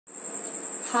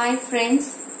Hi friends,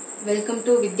 welcome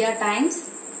to Vidya Times.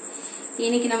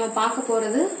 இன்னைக்கு நம்ம பார்க்க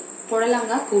போறது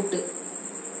புடலங்காய் கூட்டு.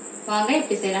 வாங்க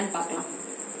எப்படி செய்யலாம்னு பார்க்கலாம்.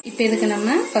 இப்போ இதுக்கு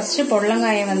நம்ம ஃபர்ஸ்ட்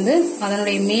புடலங்காயை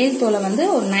அதனுடைய மேல் தோலை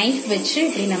ஒரு நைஃப் வச்சு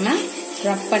இப்படி நம்ம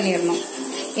ரப் பண்ணிரணும்.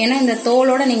 ஏன்னா இந்த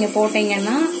தோலோட நீங்க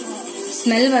போட்டீங்கன்னா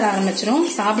ஸ்மெல் வர ஆரம்பிச்சிரும்,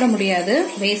 சாப்பிட முடியாது,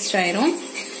 வேஸ்ட் ஆயிரும்.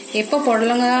 எப்போ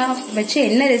புடலங்காய் வச்சு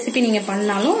என்ன ரெசிபி நீங்க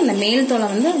பண்ணாலும் அந்த மேல்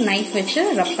தோலை நைஃப் வச்சு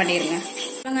ரப் பண்ணிருங்க.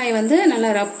 புடலங்காயை நல்லா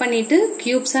ரப் பண்ணிட்டு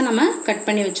கியூப்ஸா நம்ம கட்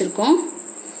பண்ணி வச்சிருக்கோம்.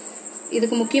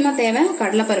 இதுக்கு முக்கியமா தேவை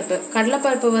கடலைப்பருப்பு.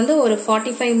 கடலைப்பருப்பு ஒரு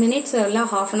 45 மினிட்ஸ் இல்ல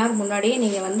ஹாஃப் அன் ஹவர் முன்னாடியே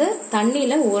நீங்க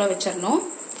தண்ணியில ஊற வச்சிடணும்.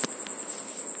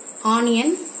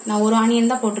 ஆனியன், நான் ஒரு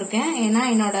ஆனியன் தான் போட்டிருக்கேன். ஏன்னா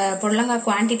என்னோட புடலங்காய்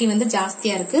குவான்டிட்டி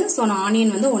ஜாஸ்தியா இருக்கு. ஸோ நான்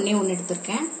ஆனியன் ஒன்னே ஒன்று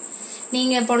எடுத்திருக்கேன்.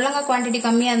 நீங்க புடலங்காய் குவான்டிட்டி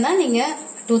கம்மியா இருந்தா நீங்க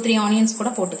 2-3 ஆனியன்ஸ் கூட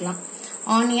போட்டுக்கலாம்.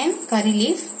 ஆனியன், கறி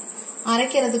லீஃப்,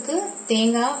 அரைக்கிறதுக்கு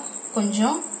தேங்காய்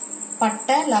கொஞ்சம்,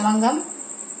 பட்டை, லவங்கம்,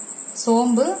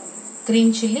 சோம்பு,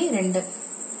 கிரீன் சில்லி 2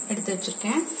 எடுத்து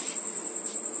வச்சிருக்கேன்.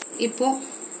 இப்போ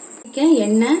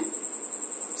எண்ணெய்,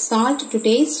 சால்ட் டு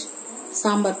டேஸ்ட்,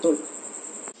 சாம்பார் தூள்.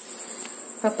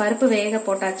 இப்ப பருப்பு வேக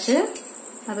போட்டாச்சு.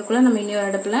 அதுக்குள்ள நம்ம இன்னொரு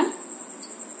அடுப்புல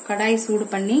கடாய் சூடு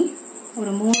பண்ணி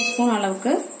ஒரு 3 ஸ்பூன்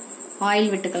அளவுக்கு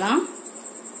ஆயில் விட்டுக்கலாம்.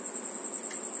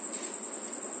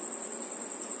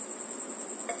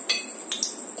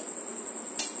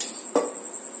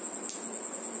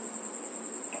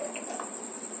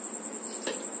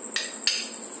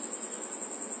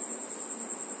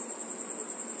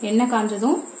 எண்ணெய்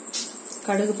காஞ்சதும்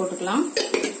கடுகு போட்டுக்கலாம்.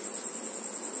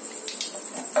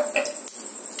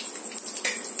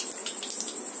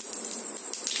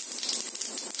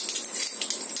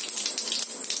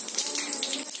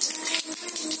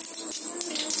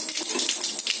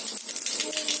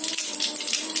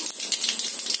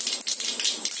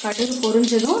 கடுகு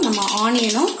பொரிஞ்சதும் நம்ம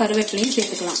ஆனியனும் கருவேப்பிலையும்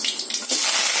சேர்த்துக்கலாம்.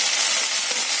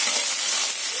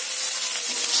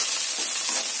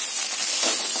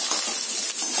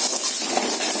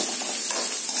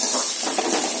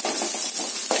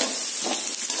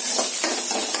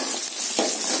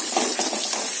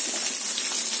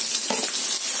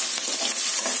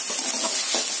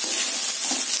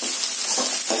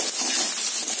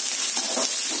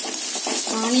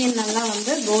 ஆனியன் நல்லா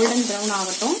கோல்டன் பிரவுன்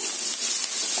ஆகட்டும்.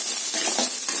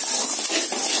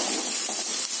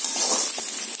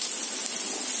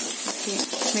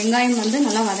 வெங்காயம்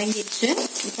நல்லா வதங்கிடுச்சு.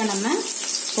 இப்ப நம்ம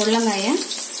புடலங்காய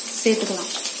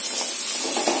சேர்த்துக்கலாம்.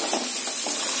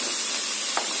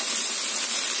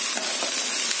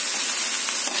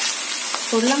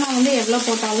 புடலங்காய் எவ்வளவு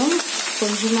போட்டாலும்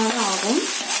கொஞ்சமா தான் ஆகும்.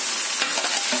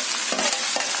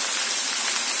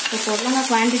 புடலங்காய்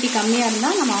குவான்டிட்டி கம்மியா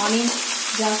இருந்தா நம்ம ஆனியன்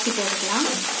ஜாஸ்தி போட்டுக்கலாம்.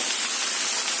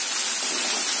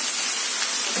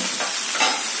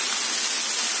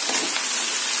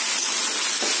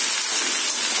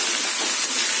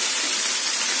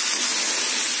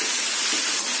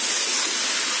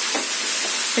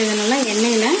 இதை நல்லா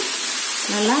எண்ணெயில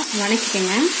நல்லா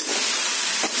வதக்கிக்கங்க.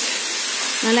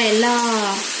 நல்லா எல்லா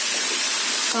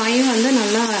காயும்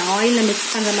நல்லா ஆயில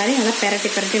மிக்ஸ் பண்ற மாதிரி நல்லா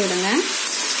பெரட்டி விடுங்க.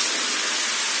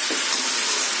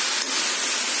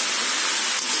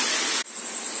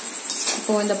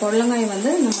 இப்போ இந்த புடலங்காய்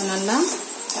நம்ம நல்லா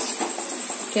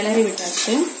கிளறி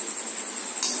விட்டாச்சு.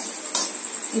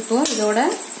 இப்போ இதோட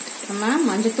நம்ம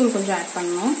மஞ்சத்தூள் கொஞ்சம் ஆட்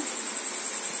பண்ணணும்.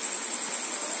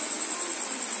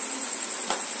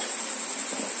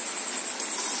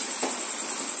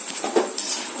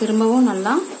 திரும்பவும்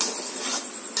நல்லா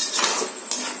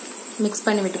மிக்ஸ்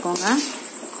பண்ணி விட்டுக்கோங்க.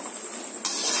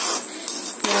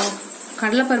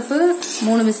 கடலைப்பருப்பு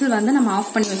 3 விசில் நம்ம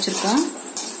ஆஃப் பண்ணி வச்சிருக்கோம்.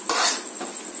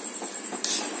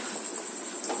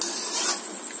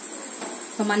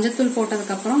 மஞ்சத்தூள்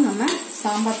போட்டதுக்கு அப்புறம் நம்ம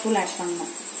சாம்பார் தூள் ஆட்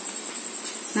பண்ணணும்.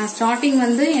 நான் ஸ்டார்டிங்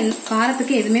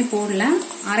காரத்துக்கு எதுவுமே போடல,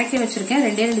 அரைக்க வச்சிருக்கேன்.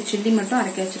 2 சில்லி மட்டும்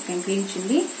அரைக்க வச்சிருக்கேன், கிரீன்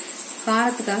சில்லி.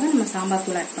 காரத்துக்காக நம்ம சாம்பார்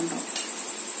தூள் ஆட் பண்றோம்.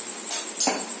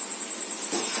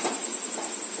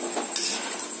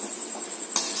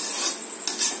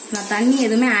 நான் தண்ணி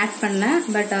எதுவுமே ஆட் பண்ணல,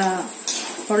 பட்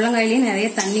புடலங்காயிலேயே நிறைய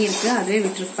தண்ணி இருக்கு, அதுவே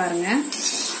விட்டுருக்கு பாருங்க.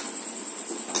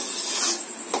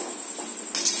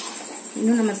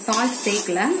 இன்னும் நம்ம சால்ட்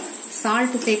சேர்க்கல.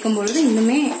 சால்ட் சேர்க்கும் பொழுது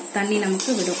இன்னுமே தண்ணி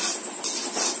நமக்கு விடும்.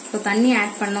 இப்போ தண்ணி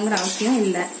ஆட் பண்ணுங்கிற அவசியம்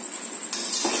இல்லை.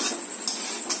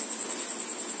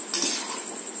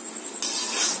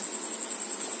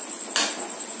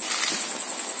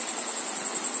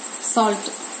 சால்ட்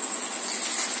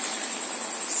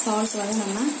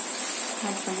நம்ம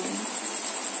ஆட் பண்ணிடலாம்.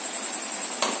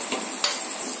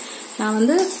 நான்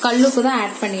கல்லுப்பு தான்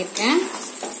ஆட் பண்ணியிருக்கேன்.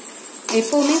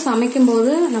 எப்பவுமே சமைக்கும்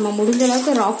போது நம்ம முடிஞ்ச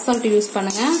அளவுக்கு ராக் சால்ட் யூஸ்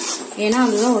பண்ணுங்க. ஏன்னா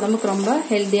அதுதான் உடம்புக்கு ரொம்ப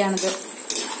ஹெல்தியானது.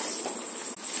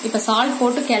 இப்போ சால்ட்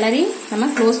போட்டு கிளறி நம்ம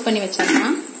க்ளோஸ் பண்ணி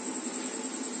வச்சிடலாம்.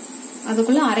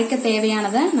 அதுக்குள்ள அரைக்க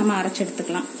தேவையானதை நம்ம அரைச்சு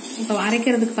எடுத்துக்கலாம். இப்போ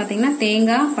அரைக்கிறதுக்கு பார்த்தீங்கன்னா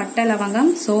தேங்காய், பட்டை,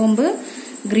 லவங்கம், சோம்பு,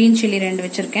 கிரீன் சில்லி 2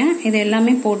 வச்சிருக்கேன். இது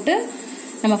எல்லாமே போட்டு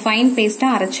நம்ம ஃபைன் பேஸ்டா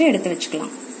அரைச்சு எடுத்து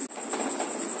வச்சுக்கலாம்.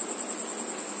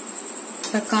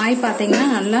 இப்போ காய் பார்த்தீங்கன்னா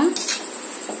நல்லா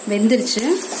வெந்துருச்சு.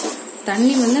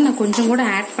 தண்ணி நான் கொஞ்சம் கூட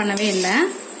ஆட் பண்ணவே இல்லை.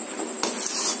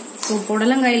 ஸோ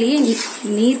புடலங்காயிலேயே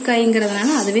நீர்க்காய்ங்கிறதுனால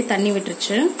அதுவே தண்ணி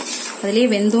விட்டுருச்சு. அதுலேயே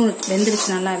வெந்துருச்சு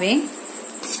நல்லாவே.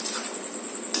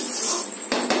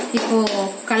 இப்போ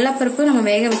கடலைப்பருப்பு நம்ம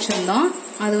வேக வச்சிருந்தோம்,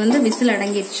 அது விசில்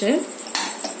அடங்கிடுச்சு.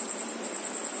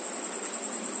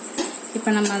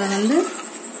 இப்போ நம்ம அதை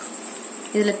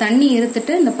இதுல தண்ணி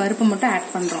இருத்துட்டு இந்த பருப்பு மட்டும்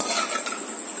ஆட் பண்றோம்.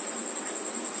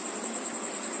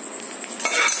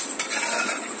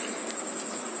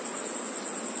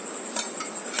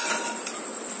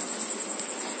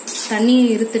 தண்ணியை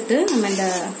இருத்துட்டு நம்ம இந்த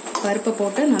பருப்பை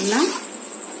போட்டு நல்லா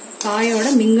காயோட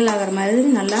மிங்கிள் ஆகிற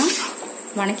மாதிரி நல்லா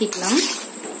வணக்கிக்கலாம்.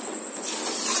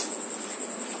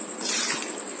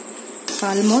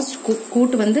 ஆல்மோஸ்ட்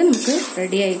கூட்டு நமக்கு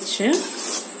ரெடி ஆயிடுச்சு.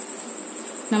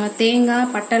 நம்ம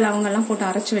தேங்காய், பட்டை, லவங்கெல்லாம் போட்டு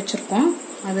அரைச்சு வச்சிருக்கோம்.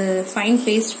 அது ஃபைன்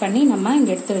பேஸ்ட் பண்ணி நம்ம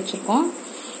இங்க எடுத்து வச்சிருக்கோம்.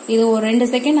 இது ஒரு 2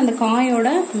 செகண்ட் அந்த காயோட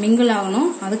மிங்கிள்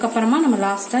ஆகணும். அதுக்கப்புறமா நம்ம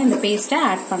லாஸ்டா இந்த பேஸ்ட்டை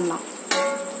ஆட் பண்ணலாம்.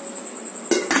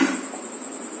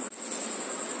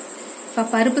 இப்போ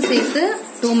பருப்பு சேர்த்து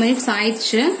 2 மினிட்ஸ்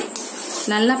ஆயிடுச்சு.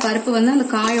 நல்லா பருப்பு அந்த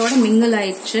காயோட மிங்கிள்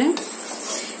ஆயிடுச்சு.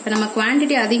 இப்போ நம்ம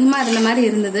குவான்டிட்டி அதிகமாக இருந்த மாதிரி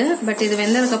இருந்தது, பட் இது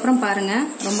வெந்ததுக்கு அப்புறம் பாருங்க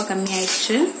ரொம்ப கம்மி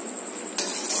ஆயிடுச்சு.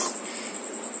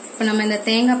 இப்போ நம்ம இந்த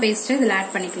தேங்காய் பேஸ்ட் இதில்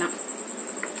ஆட் பண்ணிக்கலாம்.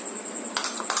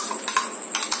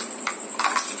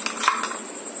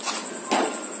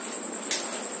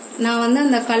 நான்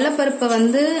அந்த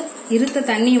கடலைப்பருப்பை இருத்த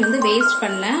தண்ணியை வேஸ்ட்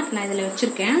பண்ணல. நான் இதில்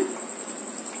வச்சிருக்கேன்.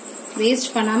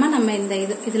 வேஸ்ட் பண்ணாம நம்ம இந்த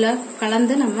இதுல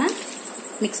கலந்து நம்ம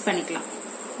மிக்ஸ் பண்ணிக்கலாம்.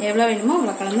 எவ்வளவு வேணுமோ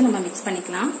அவ்வளவு கலந்து நம்ம மிக்ஸ்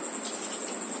பண்ணிக்கலாம்.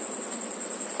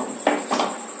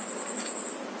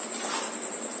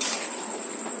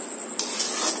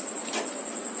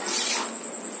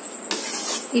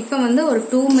 இப்ப ஒரு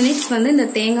 2 மினிட்ஸ் இந்த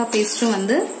தேங்காய் பேஸ்டும்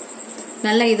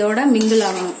நல்லா இதோட மிங்கிள்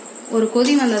ஆகணும். ஒரு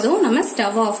கொதி வந்ததும் நம்ம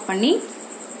ஸ்டவ் ஆஃப் பண்ணி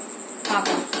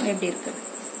பார்க்கலாம் எப்படி இருக்கு.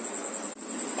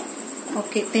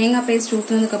 ஓகே, தேங்காய் பேஸ்ட்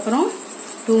ஊற்றுனதுக்கு அப்புறம்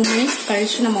 2 மினிட்ஸ்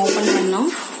கழிச்சு நம்ம ஓபன் பண்ணோம்.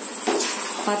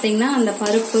 பாத்தீங்கன்னா அந்த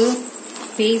பருப்பு,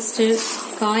 பேஸ்ட்,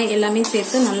 காய் எல்லாமே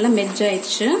சேர்த்து நல்லா மெர்ஜ்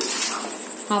ஆயிடுச்சு.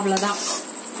 அவ்வளவுதான்,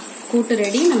 கூட்டு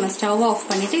ரெடி. நம்ம ஸ்டவ் ஆஃப்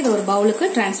பண்ணிட்டு இதை ஒரு பவுலுக்கு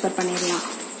டிரான்ஸ்ஃபர் பண்ணிடலாம்.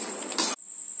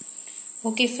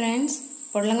 ஓகே ஃப்ரெண்ட்ஸ்,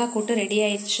 புடலங்காய் கூட்டு ரெடி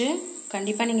ஆயிடுச்சு.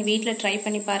 கண்டிப்பா நீங்க வீட்டில் ட்ரை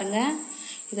பண்ணி பாருங்க.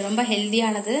 இது ரொம்ப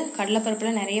ஹெல்தியானது.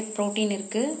 கடலைப்பருப்புல நிறைய புரோட்டீன்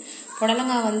இருக்கு.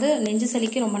 புடலங்காய் நெஞ்சு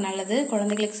சளிக்கு ரொம்ப நல்லது.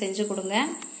 குழந்தைகளுக்கு செஞ்சு கொடுங்க.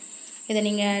 இதை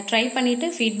நீங்க ட்ரை பண்ணிட்டு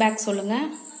ஃபீட்பேக் சொல்லுங்க.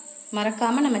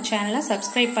 மறக்காம நம்ம சேனலை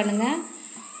சப்ஸ்கிரைப் பண்ணுங்க,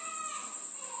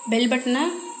 பெல் பட்டனை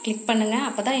கிளிக் பண்ணுங்க.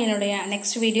 அப்பதான் என்னுடைய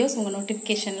நெக்ஸ்ட் வீடியோஸ் உங்க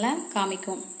நோட்டிபிகேஷன்ல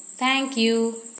காமிக்கும். தேங்க்யூ.